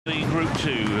The Group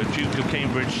 2 Duke of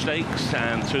Cambridge Stakes,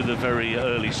 and through the very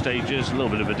early stages, a little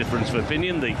bit of a difference of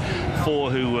opinion. The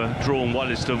four who were drawn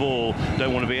widest of all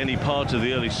don't want to be any part of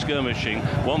the early skirmishing.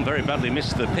 One very badly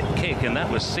missed the pit kick, and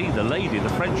that was See the Lady. The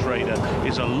French raider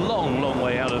is a long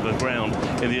way out of the ground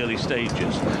in the early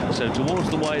stages. So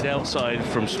towards the wide outside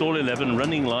from stall 11,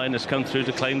 Running Lion has come through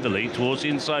to claim the lead. Towards the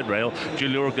inside rail,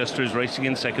 Julia Augusta is racing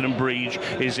in second, and Breege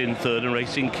is in third and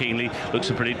racing keenly. Looks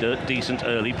a pretty decent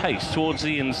early pace. Towards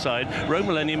the inside, Rome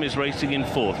Millennium is racing in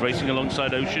fourth, racing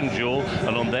alongside Ocean Jewel,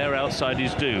 and on their outside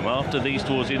is Doom. After these,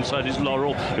 towards the inside is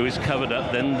Laurel, who is covered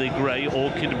up, then the grey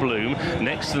Orchid Bloom.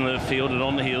 Next in the field and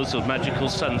on the heels of Magical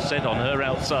Sunset, on her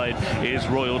outside is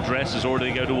Royal Dress, as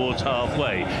already go towards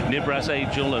halfway. Nibras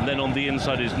Angel, and then on the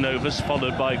inside is Novus,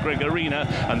 followed by Gregorina,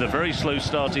 and the very slow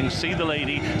starting See the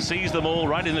Lady sees them all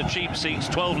right in the cheap seats,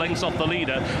 12 lengths off the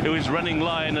leader, who is Running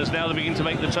Lion, as now they begin to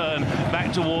make the turn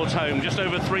back towards home. Just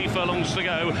over 3 furlongs to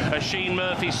go. Sheen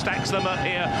Murphy stacks them up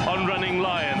here on Running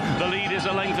Lion. The lead is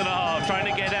a length and a half.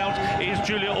 Trying to get out is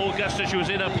Julia Augusta. She was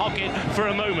in her pocket for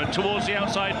a moment. Towards the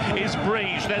outside is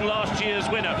Breege, then last year's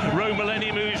winner Rome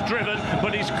Millennium, who is driven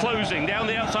but is closing. Down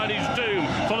the outside is Doom,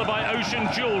 followed by Ocean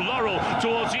Jewel. Laurel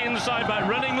towards the inside, but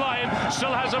Running Lion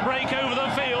still has a break over the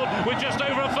field with just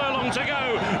over a furlong to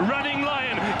go. Running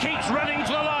Lion keeps running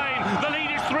to the line. The lead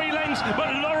is 3 lengths,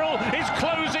 but Laurel is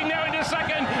closing now into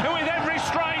second, and with every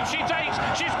stride she takes,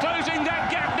 she's closing that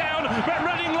gap down. But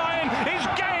Running Lion is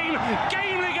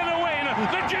gamely going to win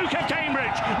the Duke of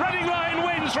Cambridge. Running Lion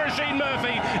wins for Sheen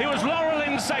Murphy. It was Laurel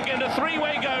in second, a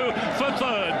 3-way go for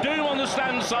third. Doom on the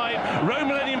stand side, Rome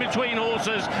Millennium between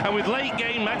horses, and with late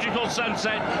game Magical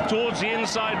Sunset towards the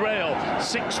inside rail.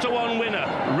 6-1 winner,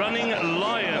 Running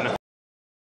Lion.